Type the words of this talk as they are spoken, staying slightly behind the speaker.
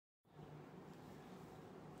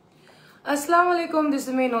Assalamualaikum, this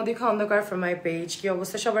is me Nodi Khondaker from my page. কি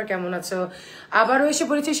অবস্থা সবার কেমন আছো? আবারো এসে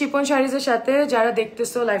পড়েছি শিপন শাড়িজের সাথে। যারা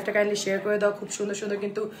দেখতেছো লাইভটা কাইন্ডলি শেয়ার করে দাও। খুব সুন্দর সুন্দর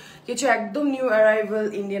কিন্তু কিছু একদম new arrival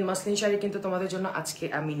Indian muslin sari কিন্তু তোমাদের জন্য আজকে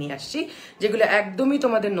আমি নিয়ে আসছি, যেগুলো একদমই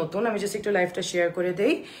তোমাদের নতুন। আমি জাস্ট একটু লাইভটা শেয়ার করে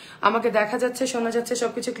দেই। আমাকে দেখা যাচ্ছে, শোনা যাচ্ছে,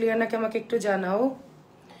 সবকিছু ক্লিয়ার নাকি আমাকে একটু জানাও।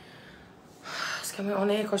 আজকে আমি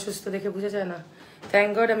অনেক অসুস্থ, দেখে বোঝা যায় না। থ্যাংক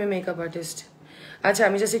গড আমি মেকআপ আর্টিস্ট। আচ্ছা,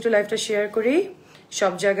 আমি জাস্ট একটু লাইভটা শেয়ার করি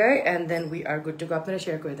সব জায়গায় and then we are good to go. আপনারা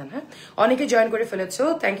শেয়ার করে দেন। হ্যাঁ, অনেকে জয়েন করে ফেলেছো।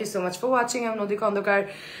 Thank you so much for watching. আমি নদী Khandakar,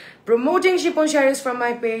 promoting Shipon saris from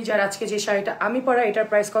my page. আর আজকে যে শাড়িটা আমি পরা, এটার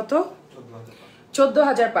প্রাইস কত?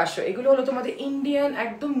 14,500। এগুলো হলো তোমাদের ইন্ডিয়ান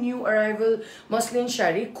একদম নিউ অ্যারাইভাল মাসলিন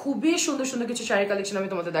শাড়ি। খুবই সুন্দর সুন্দর কিছু শাড়ি কালেকশন আমি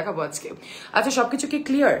তোমাদের দেখাবো আজকে। আচ্ছা, সবকিছু কি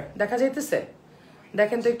ক্লিয়ার দেখা যাইতেছে?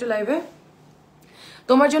 দেখেন তো একটু লাইভে।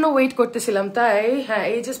 তোমার জন্য ওয়েট করতেছিলাম, তাই হ্যাঁ,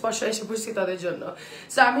 এই যে স্পর্শ এসে পড়ছি তাদের জন্য।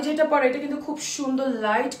 সো আমি যেটা পরে, এটা কিন্তু খুব সুন্দর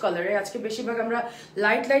লাইট কালারে। আজকে বেশিরভাগ আমরা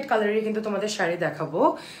লাইট লাইট কালারে কিন্তু তোমাদের শাড়ি দেখাবো।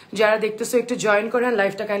 যারা দেখতেছো একটু জয়েন করেন,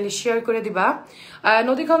 লাইভটা কাইন্ডলি শেয়ার করে দিবা।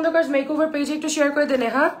 নদী খন্দকার মেকওভার পেজে একটু শেয়ার করে দেন।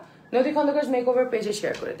 হ্যাঁ, নদী খন্দকার মেকওভার পেজে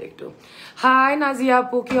শেয়ার করে দে একটু। হাই নাজিয়া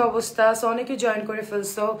আপু, কি অবস্থা? সো অনেকে জয়েন করে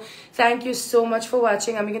ফেলছো, thank you so much for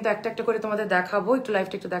watching. আমি কিন্তু একটা একটা করে তোমাদের দেখাবো। একটু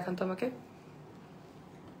লাইভটা একটু দেখান তো আমাকে।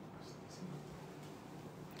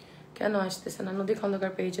 কেন আসতেছে না নদী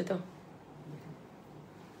খন্দকার পেজে? তো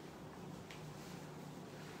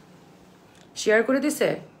শেয়ার করে দিছে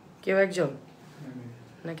কেউ একজন,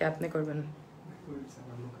 নাকি আপনি করবেন?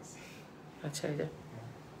 আচ্ছা, এই যে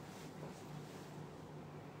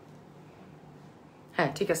হ্যাঁ,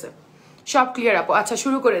 ঠিক আছে, সব ক্লিয়ার আপু। আচ্ছা,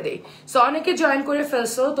 শুরু করে দেই। সো অনেকে জয়েন করে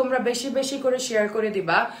ফেলছো, তোমরা বেশি বেশি করে শেয়ার করে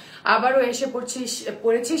দিবা। আবারও এসে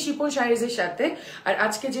পড়েছি শিপন শাড়িজের সাথে। আর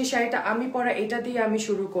আজকে যে শাড়িটা আমি পরা, এটা দিয়ে আমি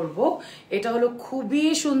শুরু করব। এটা হলো খুবই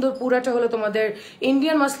সুন্দর, পুরাটা হলো তোমাদের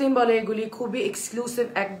ইন্ডিয়ান মাসলিন বলে এগুলি, খুবই এক্সক্লুসিভ,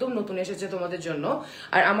 একদম নতুন এসেছে তোমাদের জন্য।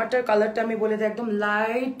 আর আমারটার কালারটা আমি বলে দিই, একদম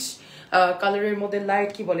লাইট কালারের মধ্যে, লাইট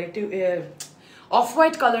কি বলে, একটু অফ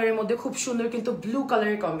হোয়াইট কালারের মধ্যে খুব সুন্দর কিন্তু ব্লু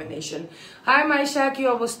কালারের কম্বিনেশন। হাই মাইশা, কি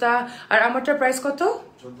অবস্থা? আর আমারটার প্রাইস কত?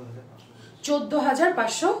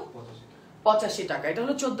 14,585 টাকা। এটা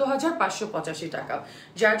হলো 14,585 টাকা।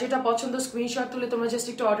 যার যেটা পছন্দ স্ক্রিনশট তুলে তোমরা জাস্ট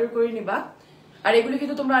একটু অর্ডার করে নিবা। আর এগুলো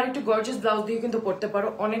কিন্তু তোমরা আরেকটু গর্জিয়াস ব্লাউজ দিয়ে কিন্তু পরতে পারো,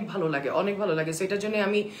 অনেক ভালো লাগে, অনেক ভালো লাগে। সেটার জন্য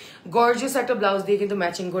আমি গর্জিয়াস একটা ব্লাউজ দিয়ে কিন্তু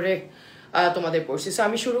ম্যাচিং করে তোমাদের পরছি। সো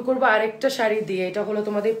আমি শুরু করবো আরেকটা শাড়ি দিয়ে। এটা হলো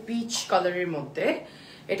তোমাদের পিচ কালারের মধ্যে।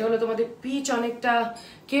 এটা হলো তোমাদের পিচ, অনেকটা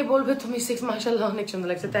কে বলবে তুমি সিক্স, মাশাআল্লাহ অনেক সুন্দর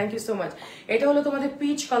লাগছে, থ্যাংক ইউ সো মাচ। এটা হলো তোমাদের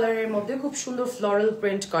পিচ কালারের মধ্যে খুব সুন্দর ফ্লোরাল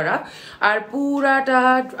প্রিন্ট করা। আর পুরাটা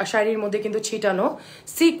শাড়ির মধ্যে কিন্তু ছিটানো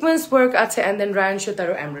সিকোয়েন্স ওয়ার্ক আছে, এন্ড দেন রায়ন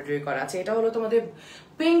সুতারও এমব্রয়ডারি করা আছে। এটা হলো তোমাদের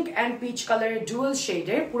পিঙ্ক অ্যান্ড পিচ কালারের ডুয়াল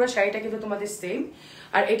শেডের। পুরো শাড়িটা কিন্তু তোমাদের সেম।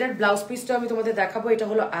 আর এটার ব্লাউজ পিসটা আমি তোমাদের দেখাবো। এটা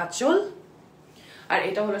হলো আঁচল, আর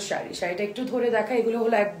এটা হলো শাড়ি। শাড়িটা একটু ধরে দেখা। এগুলো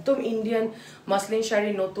হলো একদম ইন্ডিয়ান মাসলিন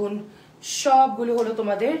শাড়ি, নতুন সবগুলো হলো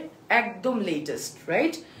তোমাদের একদম লেটেস্ট,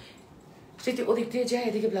 রাইট? স্মৃতি ওদিক দিয়ে যায়,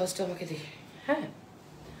 এদিকে ব্লাউজটা আমাকে দিয়ে। হ্যাঁ,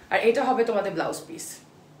 আর এটা হবে তোমাদের ব্লাউজ পিস।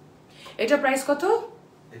 এটা প্রাইস কত?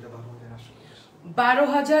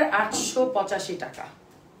 12,885 টাকা।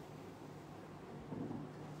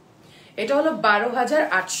 এটা হলো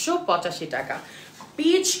 12,885 টাকা।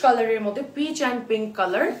 পিচ কালারের মধ্যে, peach and pink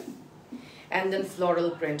colour, and then floral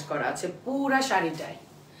print করা আছে পুরা শাড়িটায়।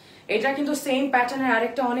 এটা কিন্তু সেম প্যাটার্নের,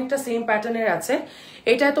 আরেকটা অনেকটা সেম প্যাটার্নের আছে।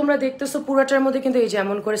 এটা তোমরা দেখতেছো পুরাটার মধ্যে কিন্তু এই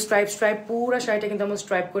যেমন করে স্ট্রাইপ স্ট্রাইপ, পুরা শাড়িটা কিন্তু এমন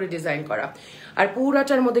স্ট্রাইপ করে ডিজাইন করা। আর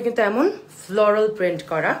পুরাটার মধ্যে কিন্তু এমন ফ্লোরাল প্রিন্ট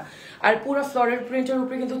করা। আর পুরো ফ্লোরাল প্রিন্টের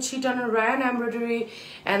উপরে কিন্তু ছিটানো রায়ান এমব্রয়ডারি,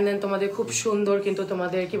 এন্ড দেন তোমাদের খুব সুন্দর কিন্তু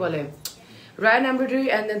তোমাদের কি বলে রায়ান এমব্রয়ডারি,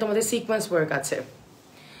 এন্ড দেন তোমাদের সিকোয়েন্স ওয়ার্ক আছে।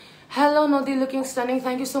 হ্যালো নদী, looking stunning,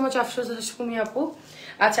 thank you so much আফসোস হাসকুমি আপু।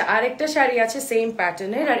 আচ্ছা, আরেকটা শাড়ি আছে সেম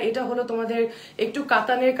প্যাটার্নের, আর এটা হলো তোমাদের একটু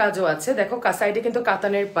কাতানের কাজও আছে। দেখো সাইডে কিন্তু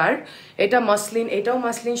কাতানের পার। এটা মাসলিন, এটাও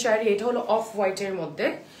মাসলিন শাড়ি। এটা হলো অফ হোয়াইটের মধ্যে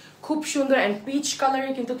খুব সুন্দর, অ্যান্ড পিচ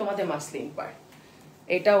কালারের কিন্তু তোমাদের মাসলিন পার।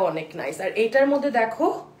 এটাও অনেক নাইস। আর এটার মধ্যে দেখো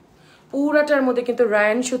পুরাটার মধ্যে কিন্তু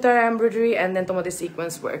রায়ান সুতার এমব্রয়ডারি, এন্ড দেন তোমাদের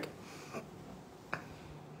sequence work.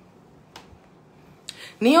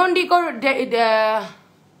 Neon ডিকোর,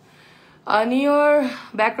 near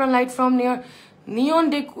background light from neon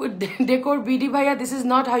decor BD bhaiya, this is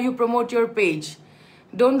not how you promote your page.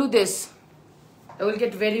 Don't do this, I will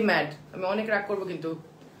get very mad. আমি অনেক রাগ করব কিন্তু।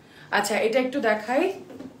 আচ্ছা, এটা একটু দেখাই।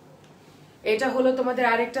 এটা হলো তোমাদের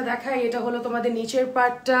আরেকটা দেখাই। এটা হলো তোমাদের নিচের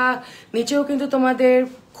পার্টটা, নিচেও কিন্তু তোমাদের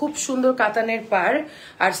খুব সুন্দর কাতানের পার,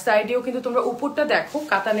 আর সাইডেও কিন্তু তোমরা উপরটা দেখো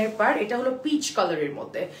কাতানের পার। এটা হলো পিচ কালারের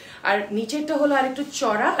মধ্যে, আর নিচেরটা হলো আরেকটু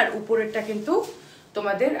চড়া, আর উপরেরটা কিন্তু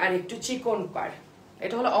তোমাদের আর একটু চিকন পার।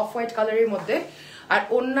 এটা হলো অফ হোয়াইট কালারের মধ্যে। আর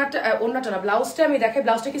ওন্নাটা না, ব্লাউজটা আমি দেখাই।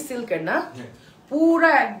 ব্লাউজটা কি সিল্কের না?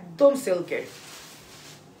 পুরা একদম সিল্কের।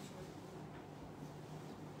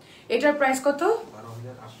 এটার প্রাইস কত?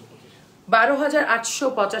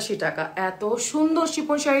 12,885 টাকা। এত সুন্দর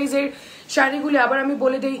শিপন শাড়িজের শাড়িগুলি। আবার আমি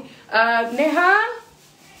বলে দিই, নেহা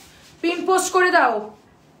পিন পোস্ট করে দাও।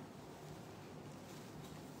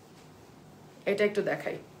 এটা একটু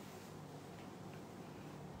দেখাই।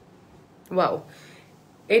 ওয়াও,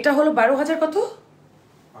 এটা হলো 12,000 কত?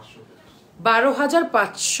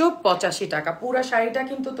 12,585 টাকা। পুরা শাড়িটা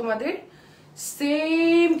কিন্তু তোমাদের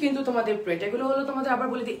সেম, কিন্তু তোমাদের প্রিন্ট। এগুলো হলো তোমাদের, আবার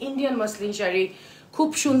বলে দিই, ইন্ডিয়ান মাসলিন শাড়ি, খুব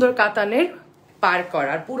সুন্দর কাতানের পার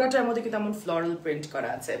করা, আর পুরাটার মধ্যে কিন্তু এমন ফ্লোরাল প্রিন্ট করা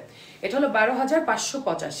আছে। এটা হলো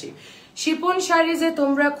 12,585। শিপন শাড়িজে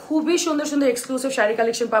তোমরা খুবই সুন্দর সুন্দর এক্সক্লুসিভ শাড়ি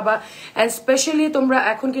কালেকশন পাবা। অ্যান্ড স্পেশালি তোমরা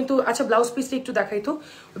এখন কিন্তু, আচ্ছা ব্লাউজ পিসটা একটু দেখাই তো।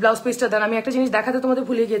 ব্লাউজ পিসটা দেন, আমি একটা জিনিস দেখাতে তোমাদের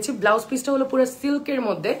ভুলে গিয়েছি। ব্লাউজ পিসটা হলো পুরো সিল্কের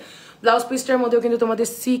মধ্যে। ব্লাউজ পিসটার মধ্যেও কিন্তু তোমাদের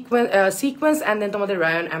সিকোয়েন্স অ্যান্ড দেন তোমাদের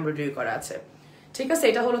রায়ন এমব্রয়ডারি করা আছে। ঠিক আছে,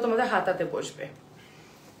 এটা হলো তোমাদের হাতাতে বসবে।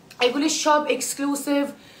 এগুলি সব এক্সক্লুসিভ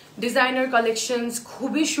ডিজাইনার কালেকশনস,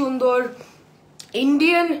 খুবই সুন্দর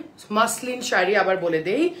ইন্ডিয়ান মাসলিন শাড়ি আবার বলে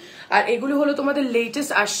দেই। আর এগুলো হলো তোমাদের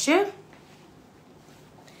লেটেস্ট আসছে।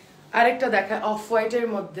 আরেকটা দেখা অফ হোয়াইটের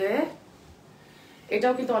মধ্যে,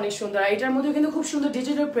 এটাও কিন্তু অনেক সুন্দর। এটার মধ্যে কিন্তু খুব সুন্দর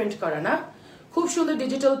ডিজিটাল প্রিন্ট করা না, খুব সুন্দর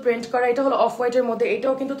ডিজিটাল প্রিন্ট করা। এটা হলো অফ হোয়াইটের মধ্যে।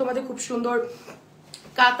 এটাও কিন্তু তোমাদের খুব সুন্দর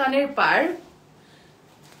কাতানের পার,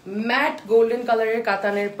 ম্যাট গোল্ডেন কালারের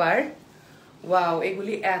কাতানের পার। ওয়াও,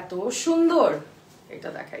 এগুলি এত সুন্দর। এটা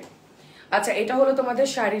দেখাই। আচ্ছা, এটা হলো তোমাদের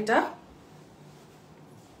শাড়িটা।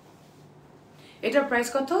 এটার প্রাইস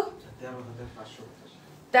কত?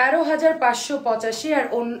 13,585।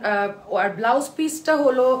 আর ব্লাউজ পিসটা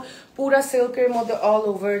হলো পুরা সিল্কের মধ্যে অল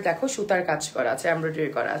ওভার দেখো সুতার কাজ করা আছে,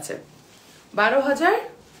 এমব্রয়ডারি করা আছে।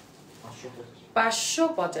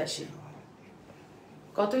 12,585।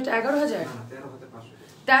 কত এটা? 11,000?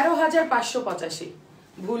 13,585।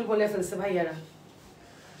 ভুল বলে ফেলছে ভাইয়ারা।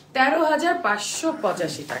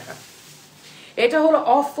 13,585 টাকা। এটা হলো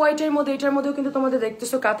অফ হোয়াইটের মধ্যে। এটার মধ্যেও কিন্তু তোমাদের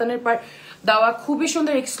দেখতেছো কাতানের পার দেওয়া, খুবই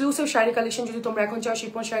সুন্দর এক্সক্লুসিভ শাড়ি কালেকশন। যদি তোমরা এখন চাও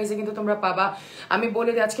শিপন শাড়িজে কিন্তু তোমরা পাবা। আমি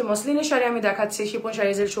বলে দিই, আজকে মসলিনের শাড়ি আমি দেখাচ্ছি। শিপন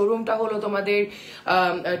শাড়িজের শোরুমটা হলো তোমাদের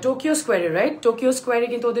টোকিও স্কোয়ারে, রাইট? টোকিও স্কোয়ারে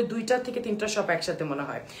কিন্তু ওদের 2টা থেকে 3টা শপ একসাথে মনে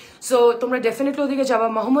হয়। সো তোমরা ডেফিনেটলি ওদিকে যাবা।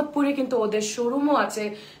 মোহাম্মদপুরে কিন্তু ওদের শোরুমও আছে।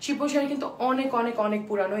 শিপন শাড়ি কিন্তু অনেক অনেক অনেক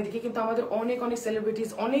পুরানো। এদিকে কিন্তু আমাদের অনেক অনেক সেলিব্রিটিস,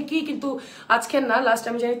 অনেকেই কিন্তু আজকের না, লাস্ট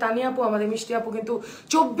আমি জানি তানিয়া আপু, আমাদের মিষ্টি আপু কিন্তু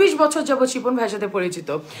 24 বছর যাবত শিপন ভাইয়ের সাথে পরিচিত।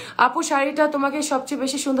 আপু, শাড়িটা তোমাকে সবচেয়ে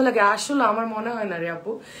বেশি সুন্দর লাগে? আসলে আমার মনে হয় না রে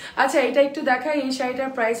আপু। আচ্ছা, এটা একটু দেখাই। এই শাড়িটার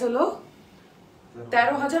প্রাইস হলো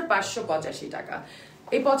 13,585 টাকা।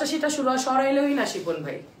 এই 85টা সরাইলেই না শিপন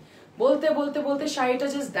ভাই। বলতে বলতে বলতে শাড়িটা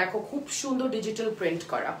জাস্ট দেখো, খুব সুন্দর ডিজিটাল প্রিন্ট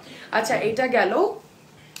করা। আচ্ছা, এটা গেল।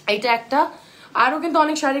 এটা একটা, আরো কিন্তু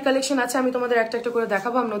অনেক শাড়ি কালেকশন আছে, আমি তোমাদের একটা একটা করে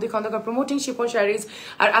দেখাবো। আমি নদী খন্দকার প্রমোটিং শিপন শাড়িজ।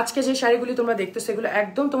 আর আজকে যে শাড়িগুলি তোমরা দেখতেছো এগুলো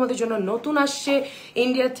একদম তোমাদের জন্য নতুন আসছে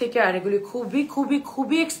ইন্ডিয়া থেকে। আর এগুলি খুবই খুবই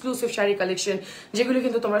খুবই এক্সক্লুসিভ শাড়ি কালেকশন, যেগুলি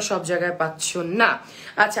কিন্তু তোমরা সব জায়গায় পাচ্ছ না।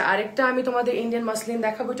 আচ্ছা, আরেকটা আমি তোমাদের ইন্ডিয়ান মাসলিন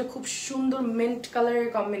দেখাবো। এটা খুব সুন্দর মিন্ট কালারের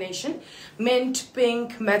কম্বিনেশন, মিন্ট পিঙ্ক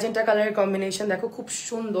ম্যাজেন্টা কালারের কম্বিনেশন। দেখো খুব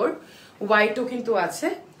সুন্দর, হোয়াইটও কিন্তু আছে।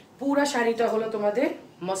 পুরা শাড়িটা হলো তোমাদের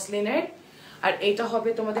মসলিনের। আর এটা হবে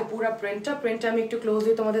তোমাদের পুরো প্রিন্টটা আমি একটু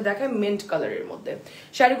ক্লোজলি তোমাদের দেখাই, মিন্ট কালারের মধ্যে।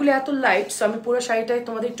 শাড়িগুলো এত লাইট, সো আমি পুরো শাড়িটাই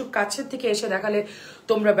তোমাদের একটু কাছের থেকে এসে দেখালে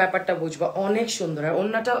তোমরা ব্যাপারটা বুঝবা। অনেক সুন্দর। আর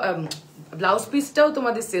অন্যটা ব্লাউজ পিসটাও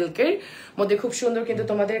তোমাদের সিল্কের মধ্যে খুব সুন্দর কিন্তু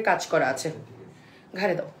তোমাদের কাজ করা আছে।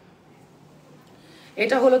 ঘাড়ে দাও।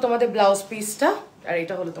 এটা হলো তোমাদের ব্লাউজ পিসটা, আর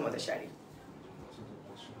এটা হলো তোমাদের শাড়ি।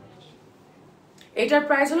 এটার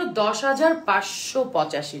প্রাইস হলো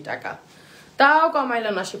 10,585 টাকা। তাও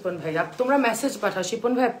কমাইলো না শিপন ভাই। তোমরা মেসেজ পাঠাও,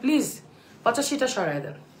 শিপন ভাই প্লিজ 85টা সরাই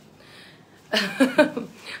দেন।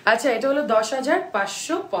 আচ্ছা, এটা হলো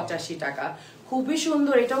 10,585 টাকা। খুবই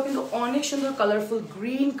সুন্দর। এটাও কিন্তু অনেক সুন্দর কালারফুল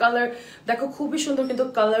গ্রিন কালার। দেখো খুবই সুন্দর কিন্তু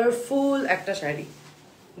কালারফুল একটা শাড়ি।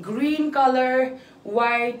 গ্রিন কালার,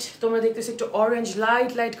 হোয়াইট, তোমরা দেখতেছো একটু অরেঞ্জ,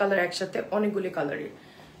 লাইট লাইট কালার একসাথে, অনেকগুলি কালারের।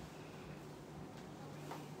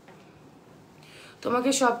 তোমাকে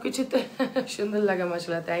সবকিছুতে সুন্দর লাগে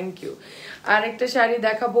মাশাআল্লাহ, থ্যাংক ইউ। আর একটা শাড়ি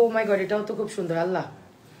দেখাবো। ও মাই গড, এটাও তো খুব সুন্দর। আল্লাহ,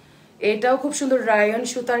 এটাও খুব সুন্দর, রায়ন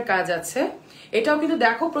সুতার কাজ আছে। এটাও কিন্তু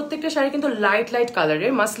দেখো প্রত্যেকটা শাড়ি কিন্তু লাইট লাইট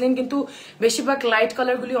কালারের। মাসলিন কিন্তু বেশিরভাগ লাইট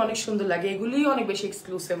কালার গুলি অনেক সুন্দর লাগে, এগুলি অনেক বেশি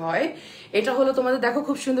এক্সক্লুসিভ হয়। এটা হলো তোমাদের দেখো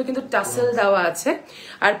খুব সুন্দর কিন্তু টাসেল দেওয়া আছে।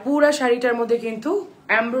 আর পুরা শাড়িটার মধ্যে কিন্তু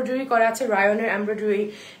এমব্রয়ডারি করা আছে, রায়নের এমব্রয়ডারি,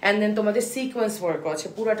 এন্ড দেন তোমাদের সিকোয়েন্স ওয়ার্ক আছে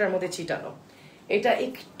পুরাটার মধ্যে ছিটানো। এটা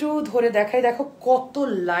একটু ধরে দেখাই, দেখো কত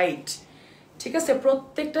লাইট। ঠিক আছে,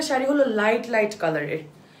 প্রত্যেকটা শাড়ি হলো লাইট লাইট কালারের।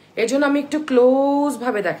 এর জন্য আমি একটু ক্লোজ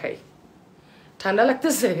ভাবে দেখাই। ঠান্ডা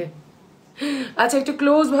লাগতেছে? আচ্ছা একটু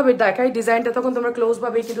ক্লোজ ভাবে দেখাই ডিজাইনটা, তখন তোমরা ক্লোজ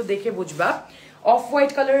ভাবে কিন্তু দেখে বুঝবা। অফ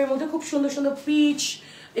হোয়াইট কালারের মধ্যে খুব সুন্দর সুন্দর পিচ,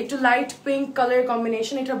 একটু লাইট পিঙ্ক কালারের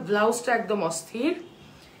কম্বিনেশন। এটা ব্লাউজটা একদম অস্থির।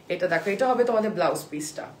 এটা দেখো, এটা হবে তোমাদের ব্লাউজ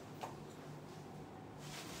পিসটা।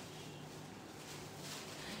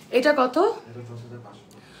 এটা কত?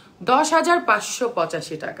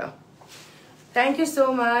 10,585 টাকা। Thank you so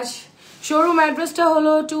much. Showroom অ্যাড্রেসটা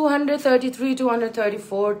হলো 233,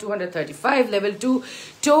 234, 235 level 2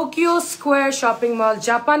 Tokyo square shopping mall,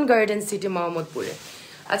 Japan garden city, মোহাম্মদপুরে।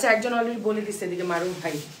 আচ্ছা একজন অলরেডি বলে দিচ্ছে এদিকে মারুফ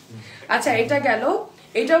ভাই। আচ্ছা এটা গেল।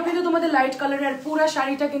 এটাও কিন্তু তোমাদের লাইট কালারের, আর পুরা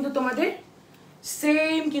শাড়িটা কিন্তু তোমাদের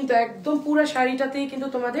সেম, কিন্তু একদম পুরা শাড়িটাতেই কিন্তু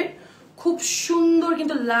তোমাদের খুব সুন্দর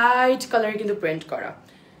কিন্তু লাইট কালার কিন্তু প্রিন্ট করা।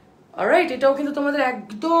 অলরাইট, এটাও কিন্তু তোমাদের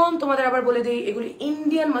একদম, তোমাদের আবার বলে দিই এগুলি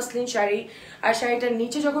ইন্ডিয়ান মাসলিন শাড়ি। আর শাড়িটার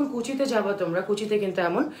নিচে যখন কুচিতে যাবো তোমরা, কুচিতে কিন্তু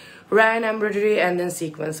এমন Ryan embroidery and then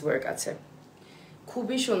sequence work আছে।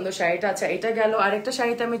 খুবই সুন্দর শাড়িটা। আচ্ছা এটা গেল। আরেকটা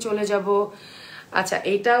শাড়িতে আমি চলে যাব। আচ্ছা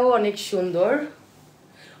এটাও অনেক সুন্দর।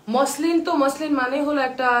 মসলিন তো মসলিন মানে হলো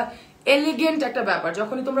একটা এলিগেন্ট একটা ব্যাপার।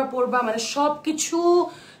 যখনই তোমরা পরবা মানে সবকিছু,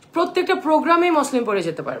 প্রত্যেকটা প্রোগ্রামে মসলিন পরে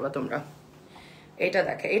যেতে পারবা তোমরা। এটা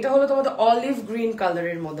দেখে, এটা হলো তোমাদের অলিভ গ্রিন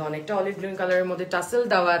কালারের মধ্যে, অনেকটা অলিভ গ্রিন কালারের মধ্যে টাসেল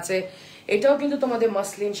দেওয়া আছে। এটাও কিন্তু তোমাদের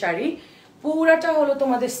মসলিন শাড়ি। পুরাটা হলো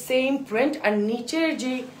তোমাদের সেম প্রিন্ট, আর নিচের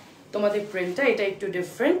যে তোমাদের প্রিন্টটা এটা একটু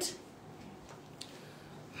ডিফারেন্ট।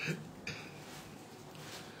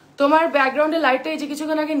 তোমার ব্যাকগ্রাউন্ডে লাইটটা এই যে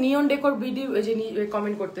কিছুক্ষণ আগে নিয়ন ডেকোর ভিডিও যে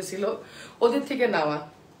কমেন্ট করতেছিল ওদের থেকে নেওয়া।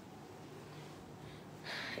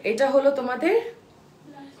 এটা হলো তোমাদের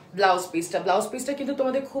ব্লাউজ পিসটা। ব্লাউজ পিসটা কিন্তু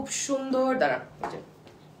তোমাদের খুব সুন্দর, দাঁড়ান,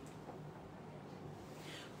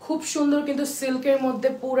 খুব সুন্দর কিন্তু সিল্কের মধ্যে,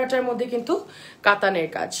 পুরাটার মধ্যে কিন্তু কাতানের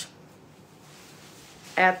কাজ।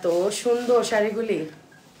 এত সুন্দর শাড়িগুলি,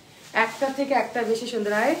 একটা থেকে একটা বেশি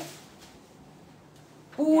সুন্দর। হয়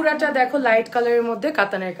পুরাটা দেখো লাইট কালারের মধ্যে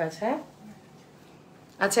কাতানের কাজ। হ্যাঁ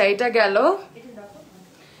আচ্ছা এটা গেল।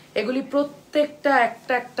 এগুলি প্রত্যেকটা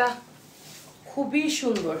একটা একটা খুবই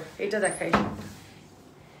সুন্দর। এটা দেখাই,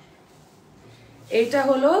 এইটা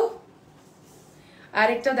হলো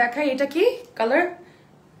আরেকটা দেখাই। এটা কি কালার?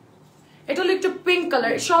 এটা হলো একটু পিঙ্ক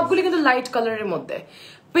কালার। সবগুলি কিন্তু লাইট কালারের মধ্যে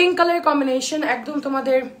পিঙ্ক কালারের কম্বিনেশন, একদম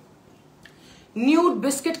তোমাদের নিউড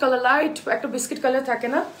বিস্কিট কালার, লাইট একটা বিস্কিট কালার থাকে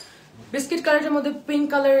না, বিস্কিট কালারের মধ্যে পিঙ্ক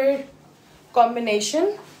কালারের কম্বিনেশন।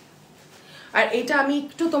 আর এটা আমি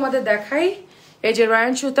একটু তোমাদের দেখাই। এই যে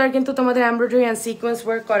রায়ান সুতার কিন্তু তোমাদের এমব্রয়ডারি এন্ড সিকোয়েন্স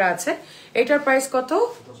ওয়ার্ক করা আছে। এটার প্রাইস কত?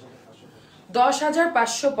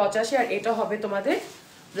 10,585। আর এটা হবে তোমাদের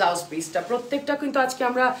ব্লাউজ পিসটা। প্রত্যেকটা কিন্তু আজকে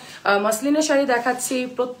আমরা মাসলিনের শাড়ি দেখাচ্ছি,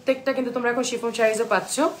 প্রত্যেকটা কিন্তু তোমরা এখন শিফন শাড়িজও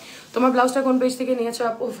পাচ্ছ। তোমার ব্লাউজটা কোন পেজ থেকে নিয়েছো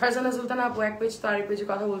আপু? ফারজানা সুলতানা আপু, এক পেজ তো আরেক পেজে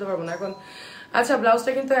কথা বলতে পারবো না এখন। আচ্ছা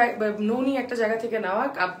ব্লাউজটা কিন্তু ননি একটা জায়গা থেকে নেওয়া,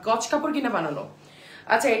 গজ কাপড় কিনে বানানো।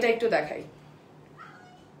 আচ্ছা এটা একটু দেখাই,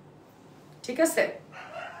 ঠিক আছে?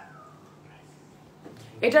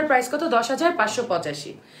 এটার প্রাইস কত?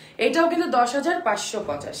 10,585। এটাও কিন্তু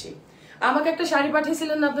 10,585। আমাকে একটা শাড়ি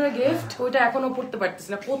পাঠিয়েছিলেন না আপনারা গিফট, ওইটা এখনো পরতে পারতেছি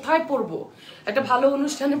না। কোথায় পরবো? একটা ভালো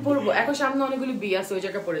অনুষ্ঠানে পরবো, এখন সামনে অনেকগুলি বিয়ে আছে, ওই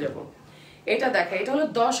জায়গায় পরে যাবো। এটা দেখা, এটা হলো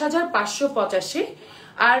 10,585।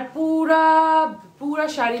 আর পুরা পুরা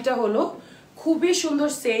শাড়িটা হলো খুবই সুন্দর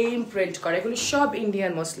সেম প্রিন্ট করা। এগুলি সব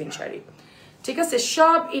ইন্ডিয়ান মসলিন শাড়ি, ঠিক আছে?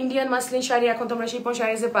 সব ইন্ডিয়ান মাসলিন শাড়ি এখন তোমরা শিপন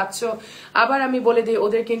শাড়িজে পাচ্ছ। আবার আমি বলে দিই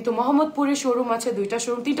ওদের কিন্তু মোহাম্মদপুরে শোরুম আছে, 2টা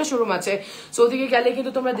শোরুম, 3টা শোরুম আছে। সো ওদিকে গেলে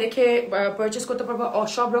কিন্তু তোমরা দেখে পারচেস করতে পারবো।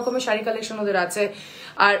 সব রকমের শাড়ি কালেকশন ওদের আছে।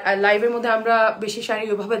 আর লাইভের মধ্যে আমরা বেশি শাড়ি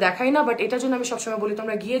ওইভাবে দেখাই না, বাট এটার জন্য আমি সবসময় বলি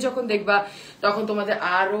তোমরা গিয়ে যখন দেখবা তখন তোমাদের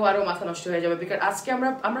আরো মাথা নষ্ট হয়ে যাবে। বিকজ আজকে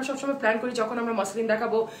আমরা সবসময় প্ল্যান করি যখন আমরা মাসলিন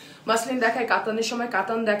দেখাবো, মাসলিন দেখাই, কাতানের সময়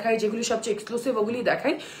কাতান দেখাই, যেগুলি সবচেয়ে এক্সক্লুসিভ ওগুলি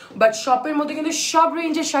দেখাই। বাট শপের মধ্যে কিন্তু সব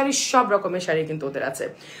রেঞ্জের শাড়ি, সব রকমের শাড়ি কিন্তু ওদের আছে।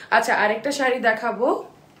 আচ্ছা আরেকটা শাড়ি দেখাবো।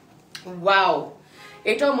 ওয়াও,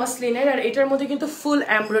 এটাও মসলিনের, আর এটার মধ্যে কিন্তু ফুল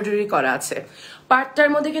এমব্রয়ডারি করা আছে। পার্টটার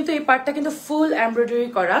মধ্যে কিন্তু এই পার্টটা কিন্তু ফুল এমব্রয়ডারি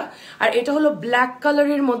করা। আর এটা হলো ব্ল্যাক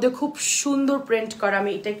কালারের মধ্যে খুব সুন্দর প্রিন্ট করা।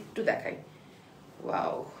 আমি এটা একটু দেখাই।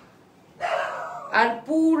 ওয়াও, আর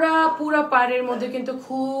পুরা পাড়ের মধ্যে কিন্তু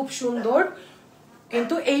খুব সুন্দর,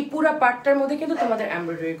 কিন্তু এই পুরা পার্টটার মধ্যে কিন্তু তোমাদের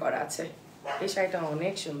এমব্রয়ডারি করা আছে। এই শাড়িটা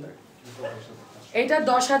অনেক সুন্দর। এটা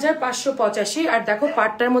 10,585। আর দেখো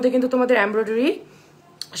পাটটার মধ্যে কিন্তু তোমাদের এমব্রয়ডারি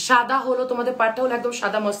সাদা হলো, তোমাদের পাটটা হলো একদম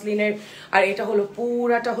সাদা মসলিনের। আর এটা হলো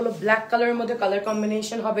পুরাটা হলো ব্ল্যাক কালারের মধ্যে কালার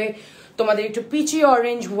কম্বিনেশন হবে তোমাদের একটু পিচি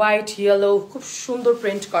অরেঞ্জ, হোয়াইট, ইয়েলো, খুব সুন্দর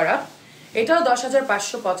প্রিন্ট করা। এটাও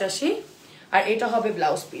 10,585। আর এটা হবে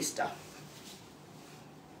ব্লাউজ পিসটা,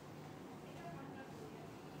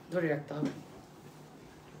 ধরে রাখতে হবে।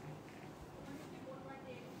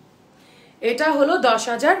 এটা হলো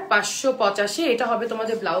 10,585। এটা হবে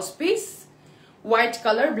তোমাদের blouse piece. White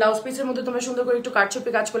colour, blouse পিসের মধ্যে তোমরা সুন্দর করে একটু কাটছুপি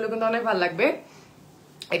কাজ করলে কিন্তু অনেক ভালো লাগবে।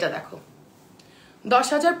 এটা দেখো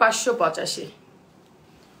 10,585।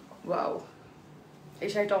 ওয়াও, এই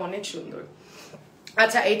শাড়িটা অনেক সুন্দর।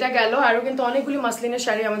 আচ্ছা এটা গেল, আরো কিন্তু অনেকগুলি মাসলিনের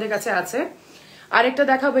শাড়ি আমাদের কাছে আছে। আরেকটা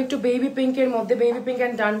দেখাবো একটু বেবি পিঙ্কের মধ্যে, baby pink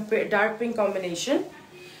and dark pink combination.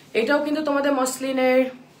 এটাও কিন্তু তোমাদের মসলিনের।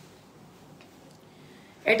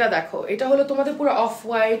 এটা দেখো, এটা হলো তোমাদের পুরো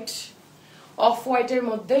অফ হোয়াইটের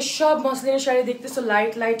মধ্যে, সব মসলিনের শাড়ি দেখতেছো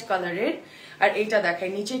লাইট লাইট কালারের। আর এটা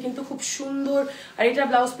দেখায় নিচে কিন্তু খুব সুন্দর, আর এটা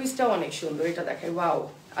ব্লাউজ পিসটাও অনেক সুন্দর। এটা দেখায় ওয়াও।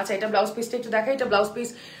 আচ্ছা এটা ব্লাউজ পিসটা একটু দেখায়, এটা ব্লাউজ পিস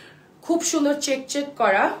খুব সুন্দর চেক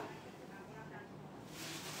করা।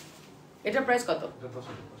 এটা প্রাইস কত?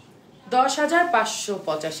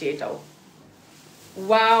 10,585। এটাও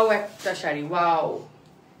ওয়াও একটা শাড়ি, ওয়াও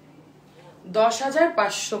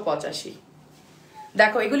 10,585।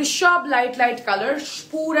 দেখো এগুলি সব লাইট লাইট কালার,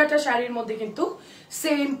 পুরাটা শাড়ির মধ্যে কিন্তু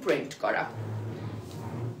সেম প্রিন্ট করা,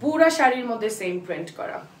 পুরা শাড়ির মধ্যে সেম প্রিন্ট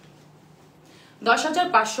করা।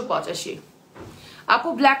 10,585। আপু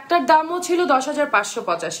ব্ল্যাকটার দামও ছিল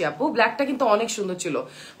 10,585। আপু ব্ল্যাকটা কিন্তু অনেক সুন্দর ছিল,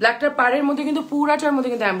 ব্ল্যাকটার পাড়ের মধ্যে কিন্তু পুরাটার মধ্যে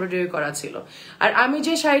কিন্তু এমব্রয়ডারি করা ছিল। আর আমি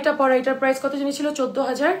যে শাড়িটা পরা, এটার প্রাইস কত জেনেছিল?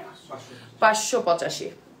 14,585।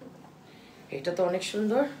 এটা তো অনেক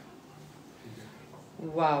সুন্দর,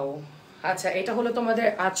 ওয়াও। আচ্ছা এটা হলো তোমাদের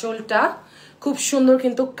আঁচলটা, খুব সুন্দর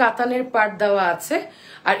কিন্তু কাতানের পাড় দেওয়া আছে।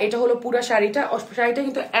 আর এটা হলো পুরা শাড়িটা, শাড়িটা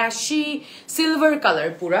কিন্তু অ্যাশি সিলভার কালার,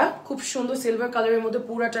 পুরা খুব সুন্দর সিলভার কালারের মধ্যে,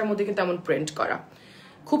 পুরাটার মধ্যে কিন্তু এমন প্রিন্ট করা,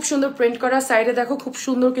 খুব সুন্দর প্রিন্ট করা। সাইডে দেখো খুব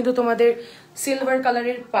সুন্দর কিন্তু তোমাদের সিলভার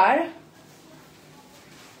কালারের পাড়।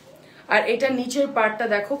 আর এটা নিচের পাড়টা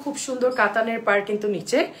দেখো খুব সুন্দর কাতানের পাড় কিন্তু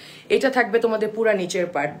নিচে, এটা থাকবে তোমাদের পুরা নিচের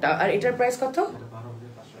পাড়টা। আর এটার প্রাইস কত?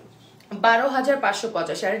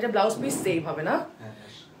 12,585। আর এটা ব্লাউজ পিস সেম হবে না?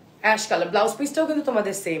 অ্যাশ কালার ব্লাউজ পিসটাও কিন্তু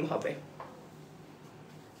তোমাদের সেম হবে।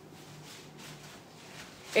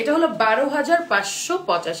 এটা হলো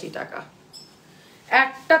 12,585 টাকা।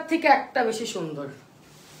 একটার থেকে একটা বেশি সুন্দর।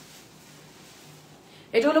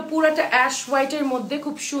 এটা হলো পুরাটা অ্যাশ হোয়াইটের মধ্যে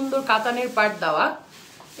খুব সুন্দর কাতানের পাড় দেওয়া।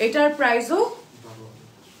 এটার প্রাইসও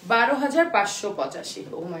 12,585।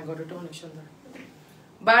 ও মাই গড, এটা অনেক সুন্দর।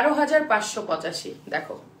 12,585।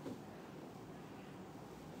 দেখো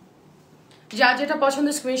যার যেটা পছন্দ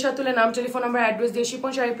স্ক্রিনশট তুলে নাম, টেলিফোন নাম্বার, অ্যাড্রেস দিয়ে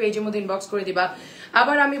শিপন শাড়ি পেজের মধ্যে ইনবক্স করে দিবা।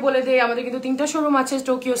 আবার আমি বলে দিই আমাদের কিন্তু 3টা শোরুম আছে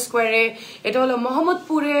টোকিও স্কোয়ারে, এটা হলো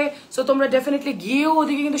মোহাম্মদপুরে। সো তোমরা ডেফিনেটলি গিয়েও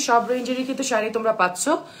ওদিকে কিন্তু সব রেঞ্জেরই কিন্তু শাড়ি তোমরা পাচ্ছ।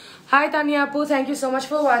 হাই তানিয়া আপু, thank you so much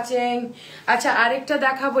for watching. আচ্ছা আরেকটা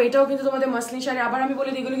দেখাবো, এটাও কিন্তু তোমাদের মাসলিন শাড়ি। আবার আমি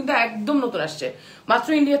বলে দিই এগুলো কিন্তু একদম নতুন আসছে, মাত্র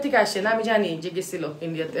ইন্ডিয়া থেকে আসছে না। আমি জানি যে গেছিল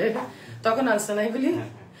ইন্ডিয়াতে, তখন আসছে না এগুলি।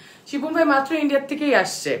 শিপন ভাই মাত্র ইন্ডিয়ার থেকেই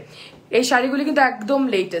আসছে। এই শাড়িগুলি কিন্তু একদম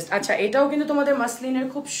লেটেস্ট। আচ্ছা এটাও কিন্তু তোমাদের মাসলিনের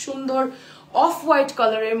খুব সুন্দর অফ হোয়াইট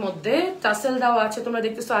কালারের মধ্যে টাসেল দেওয়া আছে, তোমরা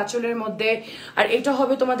দেখতেছো আঁচলের মধ্যে। আর এটা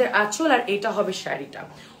হবে তোমাদের আঁচল, আর এটা হবে শাড়িটা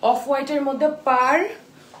অফ হোয়াইটের মধ্যে। পাড়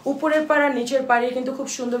উপরের পাড় আর নিচের পাড়ে কিন্তু খুব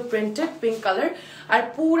সুন্দর প্রিন্টেড পিঙ্ক কালার। আর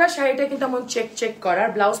পুরা শাড়িটা কিন্তু এমন চেক করার।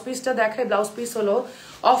 ব্লাউজ পিসটা দেখায়, ব্লাউজ পিস হলো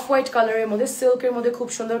অফ হোয়াইট কালারের মধ্যে সিল্কের মধ্যে খুব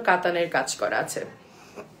সুন্দর কাতানের কাজ করা আছে।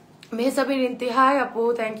 মেহসাবির ইন্তি, হাই আপু,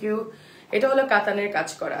 থ্যাংক ইউ। এটা হলো কাতানের কাজ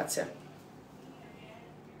করা আছে।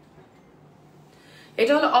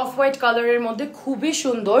 এটা হলো অফ হোয়াইট কালারের মধ্যে খুবই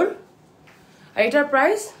সুন্দর। আর এটার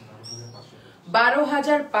প্রাইস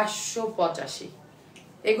 12,585।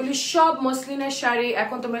 এগুলি সব মসলিনের শাড়ি।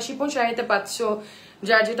 এখন তোমরা শিপন শাড়িতে পাচ্ছ,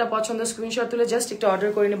 যার যেটা পছন্দ স্ক্রিনশট তুলে জাস্ট একটু অর্ডার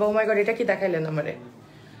করে নেবো। ও মাই গড, এটা কি দেখাইলেন আমারে,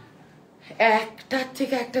 একটার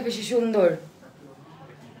থেকে একটা বেশি সুন্দর।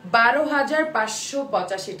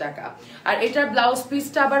 12,585 টাকা। আর এটার ব্লাউজ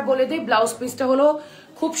পিসটা আবার বলে দিই, ব্লাউজ পিসটা হলো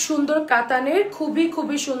খুব সুন্দর কাতানের,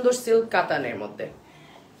 খুবই সুন্দর সিল্ক কাতানের মধ্যে।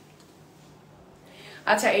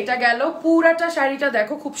 আচ্ছা এটা গেল। পুরাটা শাড়িটা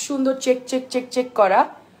দেখো খুব সুন্দর চেক করা,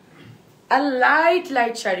 আর লাইট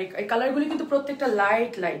শাড়ি। এই কালারগুলি কিন্তু প্রত্যেকটা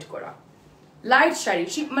লাইট করা, লাইট শাড়ি।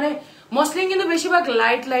 মানে মসলিন কিন্তু বেশিরভাগ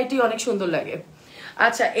লাইটই অনেক সুন্দর লাগে।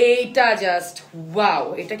 আচ্ছা এইটা জাস্ট ওয়াও,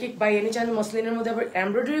 এটা কি বাই এনি চান্স মসলিনের মধ্যে আবার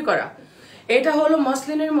এমব্রয়ডারি করা? এটা হলো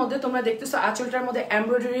মসলিনের মধ্যে, তোমরা দেখতেছো আঁচলটার মধ্যে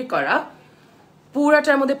এমব্রয়ডারি করা,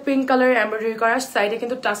 পুরাটার মধ্যে পিঙ্ক কালারের এমব্রয়ডারি করা, সাইডে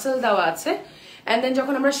কিন্তু টাসেল দেওয়া আছে। এন্ড দেন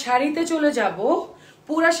যখন আমরা শাড়িতে চলে যাব,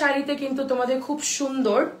 পুরা শাড়িতে কিন্তু তোমাদের খুব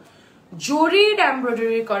সুন্দর জরির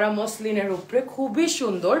এমব্রয়ডারি করা মসলিনের উপরে, খুবই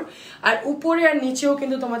সুন্দর। আর উপরে আর নিচেও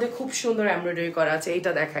কিন্তু তোমাদের খুব সুন্দর এমব্রয়ডারি করা আছে।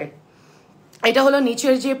 এইটা দেখাই, এটা হলো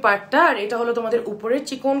নিচের যে পার্টটা, আর এটা হলো তোমাদের উপরে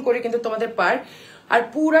চিকন করে কিন্তু তোমাদের পার। আর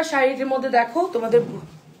পুরা শাড়ির মধ্যে দেখো তোমাদের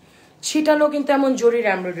ছিটানো কিন্তু এমন জরির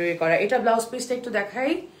এমব্রয়ডারি করা। এটা ব্লাউজ পিসটা একটু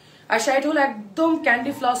দেখাই। আর শাড়িটা হলো একদম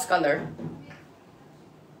ক্যান্ডি ফ্লস কালার।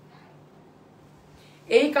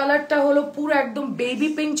 এই কালারটা হলো পুরো একদম বেবি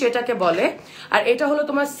পিঙ্ক যেটাকে বলে, আর এটা হলো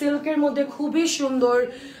তোমার সিল্কের মধ্যে খুবই সুন্দর,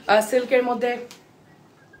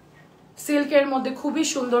 সিল্কের মধ্যে খুবই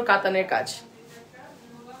সুন্দর কাতানের কাজ।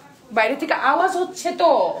 বাইরে থেকে আওয়াজ হচ্ছে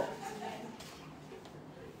তো।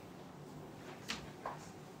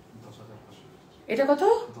 এটা কত?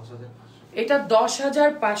 এটা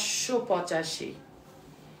 10,585।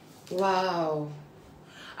 ওয়াও।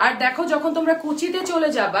 আর দেখো যখন তোমরা কুচিতে চলে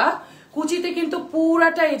যাবা, কুচিতে কিন্তু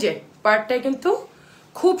পুরাটা এই যে পার্টটাই কিন্তু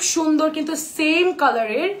খুব সুন্দর কিন্তু সেম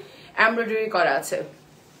কালারের এমব্রয়ডারি করা আছে।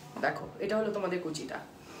 দেখো এটা হলো তোমাদের কুচিটা,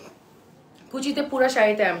 কুচিতে পুরা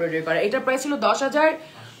শাড়িতে এমব্রয়ডারি করা। এটার প্রাইস ছিল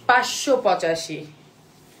 10,585।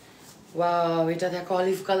 ওয়াও, এটা দেখো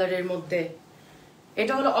অলিভ কালারের মধ্যে,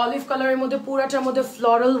 এটা হলো অলিভ কালারের মধ্যে পুরাটার মধ্যে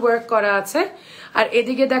ফ্লোরাল ওয়ার্ক করা আছে। আর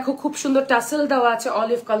এদিকে দেখো খুব সুন্দর টাসেল দেওয়া আছে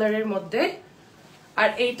অলিভ কালারের মধ্যে। আর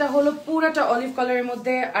এইটা হলো পুরাটা অলিভ কালারের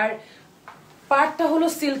মধ্যে, আর পার্টটা হলো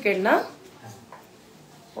সিল্কের না?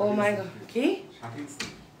 ও মাই গড, কি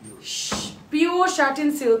পিওর শাটিন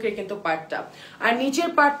সিল্কের কিন্তু পার্টটা। আর নিচের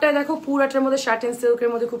পার্টটা দেখো পুরাটার মধ্যে শাটিন সিল্কের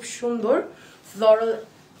মধ্যে খুব সুন্দর ফ্লোরাল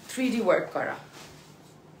 3D ওয়ার্ক করা।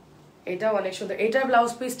 এটা অনেক সুন্দর। এটার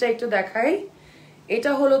ব্লাউজ পিসটা একটু দেখাই।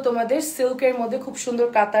 এটা হলো তোমাদের সিল্কের মধ্যে খুব সুন্দর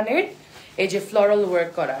কাতানের এই যে ফ্লোরাল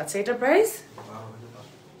ওয়ার্ক করা আছে। এটা প্রাইস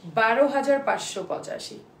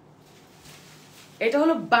 12,585। এটা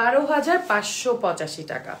হলো 12,585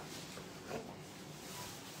 টাকা।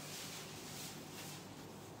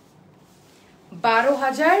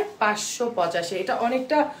 12,585। এটা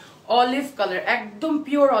অনেকটা অলিভ কালার, একদম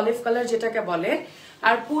পিওর অলিভ কালার যেটাকে বলে।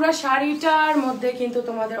 আর পুরা শাড়িটার মধ্যে কিন্তু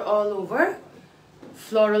তোমাদের অল ওভার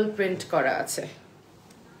ফ্লোরাল প্রিন্ট করা আছে।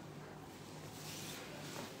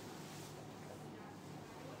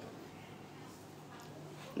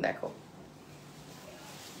 দেখো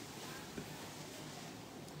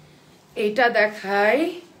এইটা দেখাই,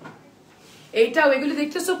 এইটাও এগুলি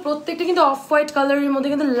দেখতেছো প্রত্যেকটা কিন্তু অফ হোয়াইট কালারের মধ্যে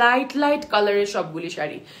কিন্তু লাইট লাইট কালারের সবগুলি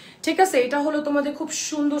শাড়ি, ঠিক আছে। এটা হলো তোমাদের খুব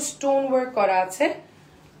সুন্দর স্টোন ওয়ার্ক করা আছে।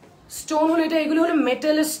 স্টোন হলো এটা, এগুলো হলো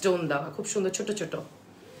মেটালের স্টোন দেওয়া, খুব সুন্দর ছোট ছোট,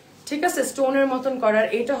 ঠিক আছে, স্টোনের মতন করার।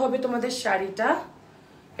 এটা হবে তোমাদের শাড়িটা,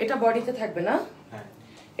 এটা বডিতে থাকবে না?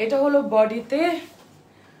 এটা হলো বডিতে।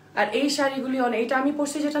 আর এই শাড়িগুলি এইটা আমি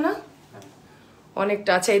পরছি যেটা না,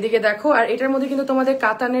 অনেকটা আছে। এদিকে দেখো, আর এটার মধ্যে কিন্তু তোমাদের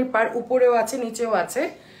কাতানের পার উপরেও আছে নিচেও আছে।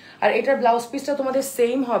 আর এটার ব্লাউজ পিসটা তোমাদের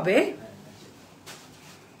সেম হবে।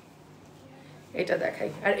 এটা দেখাই।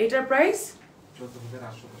 আর এটার প্রাইস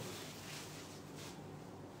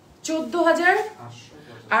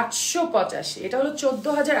 14,885। এটা হলো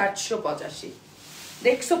 14,885।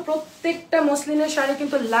 দেখছো প্রত্যেকটা মসলিনের শাড়ি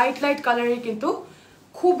কিন্তু লাইট লাইট কালারের কিন্তু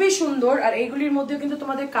খুবই সুন্দর। আর এইগুলির মধ্যে কিন্তু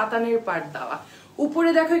তোমাদের কাতানের পাড় দেওয়া। উপরে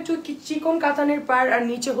দেখো একটু চিকন কাতানের পাড়, আর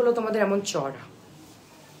নিচে হলো তোমাদের এমন চড়া।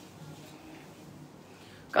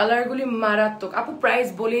 কালারগুলি মারাত্মক। আপু প্রাইস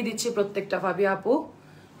বলেই দিচ্ছি প্রত্যেকটা, ভাবি আপু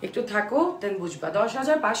একটু থাকো দেন বুঝবা।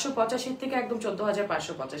 10,585 থেকে একদম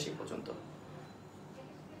 14,585 পর্যন্ত।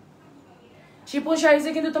 শিপন শাড়িতে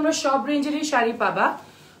কিন্তু তোমরা সব রেঞ্জেরই শাড়ি পাবা।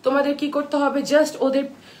 তোমাদের কি করতে হবে, জাস্ট ওদের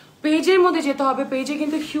পেজের মধ্যে যেতে হবে। পেজে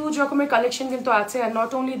কিন্তু হিউজ রকমের কালেকশন কিন্তু আছে। আর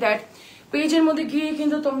নট অনলি দ্যাট, পেজের মধ্যে গিয়ে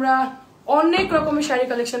কিন্তু তোমরা অনেক রকমের শাড়ি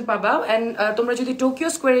কালেকশন পাবা। অ্যান্ড তোমরা যদি টোকিও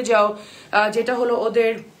স্কোয়ারে যাও, যেটা হলো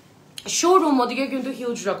ওদের শোরুম, ওদিকে কিন্তু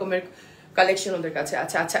হিউজ রকমের কালেকশন ওদের কাছে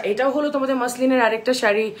আছে। আচ্ছা, এটাও হলো তোমাদের মাসলিনের আরেকটা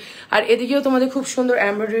শাড়ি। আর এদিকেও তোমাদের খুব সুন্দর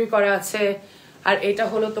এমব্রয়ডারি করা আছে। আর এটা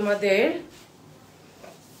হলো তোমাদের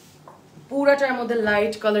পুরাটার মধ্যে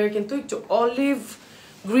লাইট কালার, কিন্তু একটু olive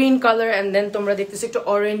green colour, and then তোমরা দেখতেছো একটু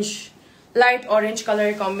অরেঞ্জ, লাইট অরেঞ্জ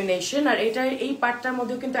কালারের কম্বিনেশন। আর এটা এই পার্টটার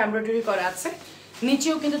মধ্যেও কিন্তু এমব্রয়ডারি করা আছে,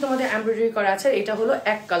 নিচেও কিন্তু তোমাদের এমব্রয়ডারি করা আছে। এটা হলো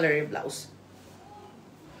এক কালারের ব্লাউজ।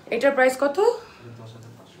 এটার প্রাইস কত?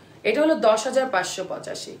 এটা হলো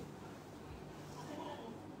 10,585।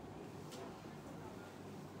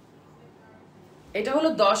 এটা হলো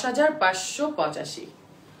 10,585।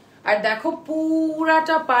 আর দেখো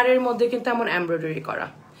পুরাটা পাড়ের মধ্যে কিন্তু এমন এমব্রয়ডারি করা,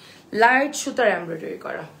 লাইট সুতার এমব্রয়ডারি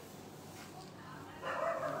করা।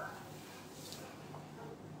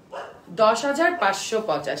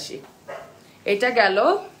 10,585। এটা গেল।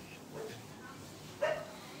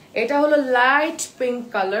 এটা হলো লাইট পিঙ্ক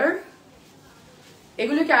কালার।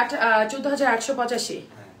 এগুলো কি 14,885।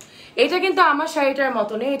 এটা কিন্তু আমার শাড়িটার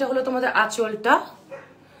মতো নেই। এটা হলো তোমাদের আঁচলটা,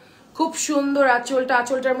 খুব সুন্দর আঁচলটা।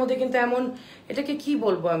 আঁচলটার মধ্যে কিন্তু এমন, এটাকে কি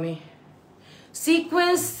বলবো আমি,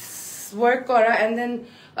 সিকোয়েন্স ওয়ার্ক করা, এন্ড দেন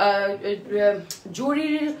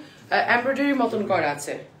জরির এমব্রয়ডারির মতন করা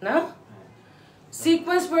আছে না,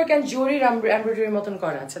 সিকোয়েন্স ওয়ার্ক এন্ড জরির এমব্রয়ডারির মতন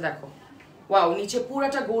করা আছে। দেখো ওয়াও, নিচে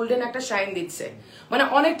পুরাটা গোল্ডেন একটা শাইন দিচ্ছে, মানে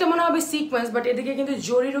অনেকটা মনে হবে সিকোয়েন্স, বাট এদিকে কিন্তু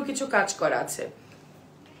জরিরও কিছু কাজ করা আছে।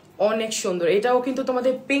 অনেক সুন্দর। এটাও কিন্তু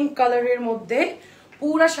তোমাদের পিঙ্ক কালারের মধ্যে,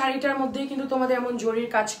 পুরা শাড়িটার মধ্যে কিন্তু তোমাদের এমন জরির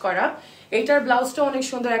কাজ করা। এটার ব্লাউজটা অনেক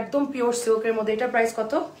সুন্দর, একদম পিওর সিল্কের মধ্যে। এটার প্রাইস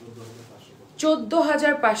কত?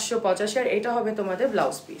 14,585। আর এটা হবে তোমাদের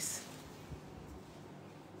ব্লাউজ পিস।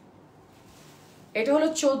 এটা হলো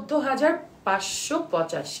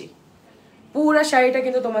 14,585। পুরা শাড়িটা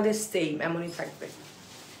কিন্তু তোমাদের সেম এমনই থাকবে,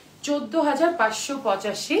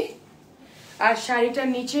 14,585। আর শাড়িটার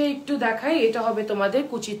নিচে একটু দেখাই, এটা হবে তোমাদের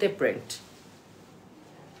কুচিতে প্রিন্ট,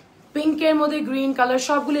 পিঙ্কের মধ্যে গ্রিন কালার,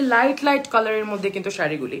 সবগুলি লাইট লাইট কালারের মধ্যে কিন্তু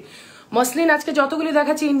শাড়িগুলি। মসলিন আজকে যতগুলি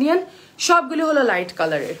দেখাচ্ছি ইন্ডিয়ান, সবগুলি হলো লাইট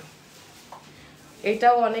কালারের।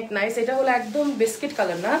 এটাও অনেক নাইস। এটা হলো একদম বিস্কিট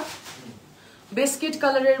কালার, না বিস্কিট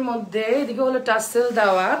কালারের মধ্যে, এদিকে হলো টাসেল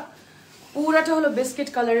দেওয়া, পুরাটা হলো বিস্কিট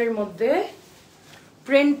কালারের মধ্যে।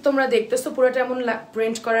 প্রিন্ট তোমরা দেখতেছো পুরাটা এমন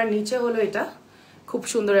প্রিন্ট করার, নিচে হলো এটা খুব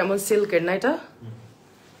সুন্দর এমন সিল্কের, না এটা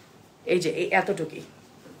এই যে এই এতটুকুই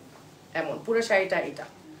এমন পুরো শাড়িটা।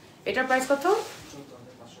 এটার প্রাইস কত?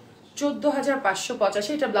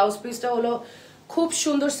 14,585। এটা ব্লাউজ পিসটা হলো খুব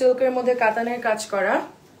সুন্দর সিল্কের মধ্যে কাতানের কাজ করা।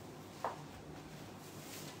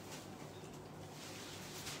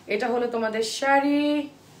 এটা হলো তোমাদের শাড়ি,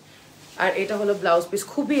 আর এটা হলো ব্লাউজ পিস।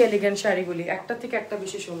 খুবই এলিগেন্ট শাড়িগুলি, একটা থেকে একটা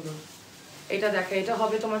বেশি সুন্দর। এটা দেখো, এটা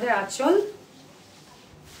হবে তোমাদের আঁচল,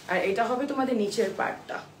 আর এটা হবে তোমাদের নিচের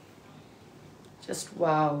পার্টটা। Just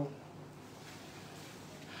wow.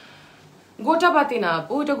 গোটাপাতি না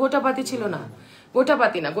আপু, এটা গোটাপাতি ছিল না,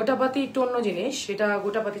 গোটাপাতি না, গোটাপাতি একটু অন্য জিনিস, সেটা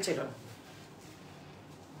গোটাপাতি ছিল না।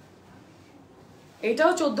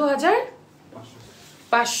 এটাও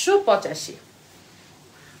 14,585।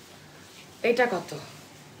 এটা কত?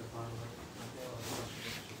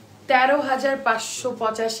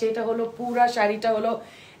 13,585। এটা হলো পুরা শাড়িটা হলো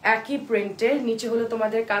একই প্রিন্টের, নিচে হলো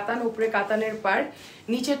তোমাদের কাতান, উপরে কাতানের পাড়,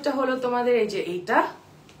 নিচেরটা হলো তোমাদের এই যে এইটা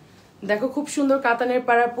দেখো খুব সুন্দর কাতানের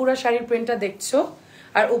পাড়, পুরা শাড়ির প্রিন্টটা দেখছো।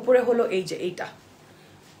 আর উপরে হলো এই যে এইটা,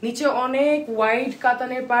 নিচে অনেক ওয়াইড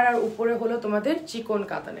কাতানের পাড়, আর উপরে হলো তোমাদের চিকন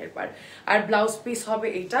কাতানের পাড়। আর ব্লাউজ পিস হবে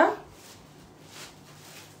এইটা।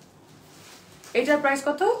 এটার প্রাইস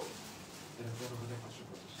কত?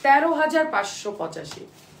 13,585।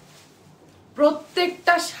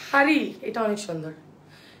 প্রত্যেকটা শাড়ি, এটা অনেক সুন্দর।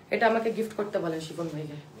 এটা আমাকে গিফট করতে বলে শিপন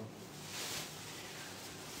ভাইকে,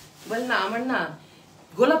 বল না আমার না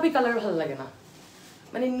গোলাপি কালার ভালো লাগে না,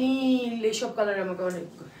 মানে নীল এইসব কালার আমাকে অনেক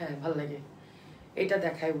ভালো লাগে। এটা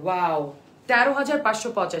দেখায়, ওয়াও,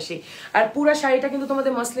 13,585। আর পুরা শাড়িটা কিন্তু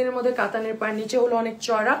তোমাদের মসলিনের মধ্যে কাতানের পাড়, নিচে হলো অনেক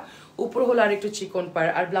চড়া, উপর হলো আর একটু চিকন পাড়।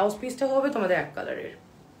 আর ব্লাউজ পিসটা হবে তোমাদের এক কালারের।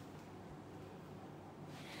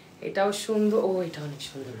 এটাও সুন্দর, ও এটা অনেক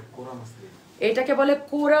সুন্দর। এটাকে বলে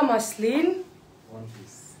কোরা মাসলিন,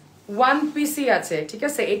 ওয়ান পিসই আছে, ঠিক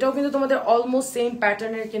আছে। এটাও কিন্তু তোমাদের অলমোস্ট সেম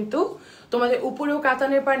প্যাটার্নের, কিন্তু তোমাদের উপরেও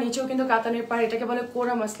কাতানের পাড়, নিচেও কিন্তু কাতানের পাড়। এটাকে বলে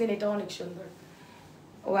কোরা মাসলিন, এটা অনেক সুন্দর।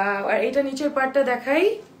 ওয়াও। আর এটা নিচের পাড়টা দেখাই,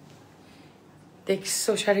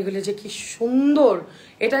 দেখছো শাড়িগুলো যে কি সুন্দর,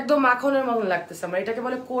 এটা একদম মাখনের মতন লাগতেছে আমার। এটাকে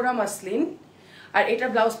বলে কোরা মাসলিন। আর এটার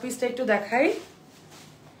ব্লাউজ পিসটা একটু দেখাই,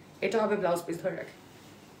 এটা হবে ব্লাউজ পিস, ধরে রাখে,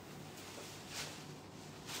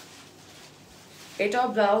 এটাও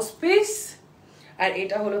ব্লাউজ পিস। আর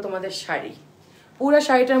এটা হলো তোমাদের শাড়ি, পুরো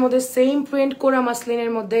শাড়িটার মধ্যে সেম প্রিন্ট, কোরা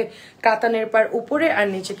মাসলিনের মধ্যে কাতানের পাড় উপরে, আর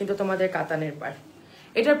নিচে কিন্তু তোমাদের কাতানের পাড়।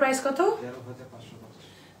 এটার প্রাইস কত?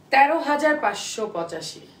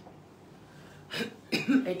 13,585।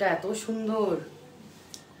 এটা এত সুন্দর,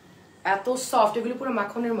 এত সফট, এগুলো পুরো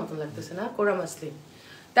মাখনের মতন লাগতেছে না, কোরা মাসলিন।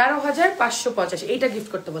 13,585। এইটা গিফট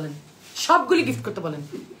করতে বলেন, সবগুলি গিফট করতে বলেন,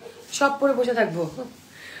 সব পরে বসে থাকবো।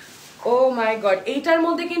 ও মাই গড, এইটার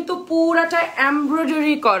মধ্যে কিন্তু পুরাটা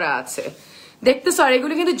এমব্রয়ডারি করা আছে, দেখতেছো। আর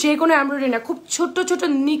এগুলো কিন্তু যে কোনো এমব্রয়ডারি না, খুব ছোট ছোট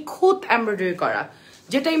নিখুঁত এমব্রয়ডারি করা,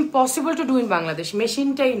 যেটা impossible to do in Bangladesh,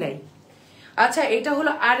 মেশিনটাই নাই। আচ্ছা, এটা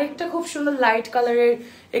হলো আরেকটা খুব সুন্দর লাইট কালারের,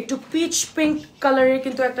 একটু পিচ পিঙ্ক কালারের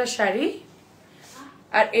কিন্তু একটা শাড়ি।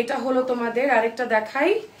 আর এটা হলো তোমাদের আরেকটা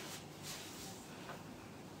দেখাই,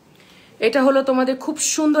 এটা হলো তোমাদের খুব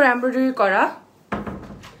সুন্দর এমব্রয়ডারি করা,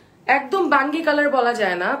 একদম বাঙ্গি কালার বলা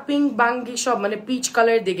যায় না, পিঙ্ক বাঙ্গি সব, মানে পিচ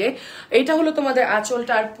কালারের দিকে। এটা হলো তোমাদের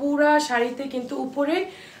আঁচলটা। আর পুরা শাড়িতে কিন্তু উপরে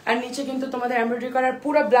আর নিচে কিন্তু তোমাদের এমব্রয়ডারি করা,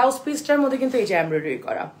 পুরা ব্লাউজ পিসটার মধ্যে কিন্তু এই যে এমব্রয়ডারি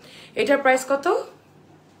করা। এটার প্রাইস কত?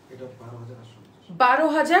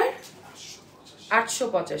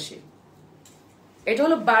 12,885। এটা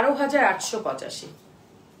হলো 12,885।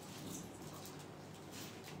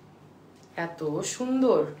 এত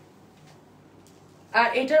সুন্দর। আর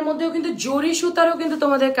এটার মধ্যেও কিন্তু জরি সুতারও কিন্তু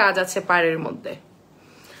তোমাদের কাজ আছে পাড়ের মধ্যে,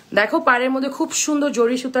 দেখো পাড়ের মধ্যে খুব সুন্দর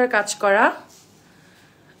জরি সুতার কাজ করা।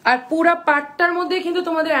 আর পুরা পাটটার মধ্যে কিন্তু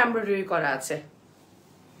তোমাদের এমব্রয়ডারি করা আছে।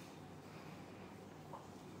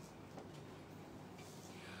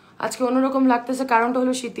 আজকে অন্যরকম লাগতেছে, কারণটা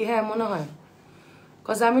হলো শীতি। হ্যাঁ মনে হয়,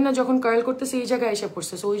 কজ আমি না যখন কার্ল করতেছি এই জায়গায় এসে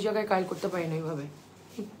পড়ছে, ওই জায়গায় কার্ল করতে পারি না এইভাবে,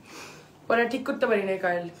 পরে ঠিক করতে পারি না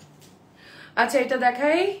কার্ল। আচ্ছা এটা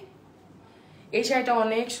দেখাই, এই শাড়িটা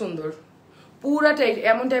অনেক সুন্দর, পুরাটাই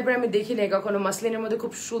এমন টাইপের আমি দেখি নাই কখনো, মাসলিনের মধ্যে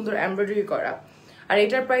খুব সুন্দর এমব্রয়ডারি করা। আর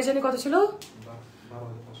এটার প্রাইস জানি কত ছিল?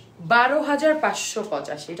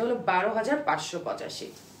 12,585। এটা হলো 12,585।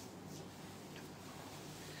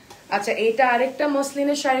 আচ্ছা এটা আরেকটা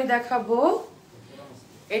মসলিনের শাড়ি দেখাবো,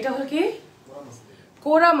 এটা হলো কি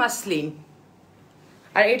কোরা মাসলিন,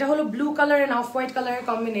 আর এটা হলো blue colour end off white কালারের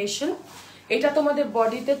কম্বিনেশন। এটা তোমাদের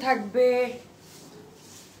বডিতে থাকবে,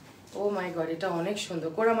 ও মাই গড এটা অনেক সুন্দর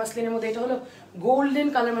কোরা মাসলিনের মধ্যে। এটা হলো গোল্ডেন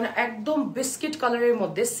কালার, মানে একদম বিস্কিট কালারের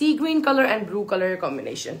মধ্যে sea green colour and blue কালারের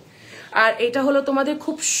কম্বিনেশন। আর এটা হলো তোমাদের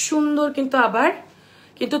খুব সুন্দর, কিন্তু আবার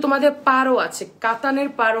কিন্তু তোমাদের পারও আছে, কাতানের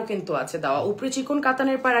পারও কিন্তু আছে দেওয়া, উপরে চিকন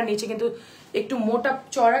কাতানের পার আর নিচে কিন্তু একটু মোটা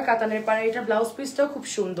চড়া কাতানের পার। এটা ব্লাউজ পিসটাও খুব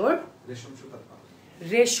সুন্দর,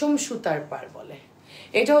 রেশম সুতার পার বলে।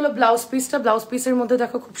 এটা হলো ব্লাউজ পিসটা, ব্লাউজ পিসের মধ্যে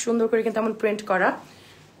দেখো খুব সুন্দর করে কিন্তু এমন প্রিন্ট করা।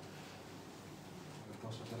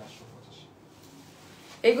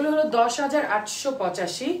 এগুলো হলো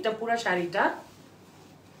 10,885। এটা পুরা শাড়িটা,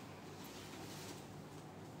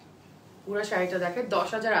 পুরা শাড়িটা দেখে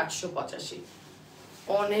 10,885।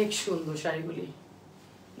 অনেক সুন্দর শাড়িগুলি,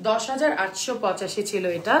 10,885 ছিল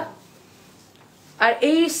এটা। আর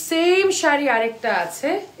এই সেম শাড়ি আরেকটা আছে,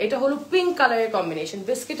 এটা হলো পিঙ্ক কালারের কম্বিনেশন,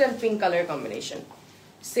 বিস্কিট এন্ড পিঙ্ক কালারের কম্বিনেশন।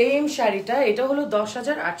 সেম শাড়িটা, এটা হলো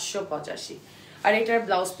 10,885। আর এটার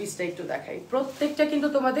ব্লাউজ পিসটা একটু দেখাই। প্রত্যেকটা কিন্তু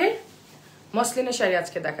তোমাদের মসলিনের শাড়ি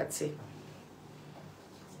আজকে দেখাচ্ছি।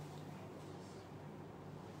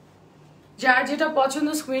 যার যেটা পছন্দ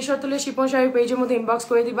স্ক্রিনশট তুলে শিপন শাড়ি পেজের মধ্যে ইনবক্স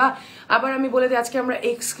করে দিবা। আবার আমি বলে দিই আজকে আমরা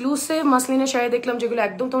এক্সক্লুসিভ মাসলিনের শাড়ি দেখলাম, যেগুলো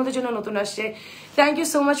একদম তোমাদের জন্য নতুন আসছে। Thank you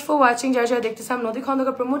so much for watching. যারা যারা দেখতেছিলাম নদী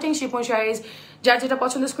খন্দকার প্রমোটিং শিপন শাড়িজ। যার যেটা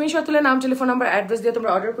পছন্দ স্ক্রিনশট তুলে নাম, টেলিফোন নাম্বার, অ্যাড্রেস দিয়ে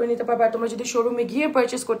তোমরা অর্ডার করে নিতে পারবে। আর তোমরা যদি শোরুমে গিয়ে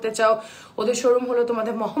পারচেস করতে চাও, ওদের শোরুম হলো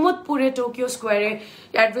তোমাদের মোহাম্মদপুরে টোকিও স্কোয়ারে।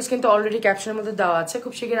 অ্যাড্রেস কিন্তু অলরেডি ক্যাপশনের মধ্যে দেওয়া আছে।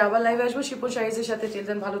 খুব শীঘ্র আবার লাইভে আসবো শিপন শাড়িজের সাথে। টিল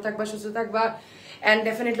দেন ভালো থাকবা, সুস্থ থাকবা, and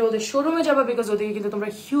definitely ওদের শোরুমে যাবা, বিকজ ওদিকে কিন্তু তোমরা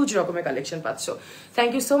হিউজ রকমের কালেকশন পাচ্ছ।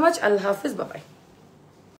 Thank you so much, Allah Hafiz, bye bye.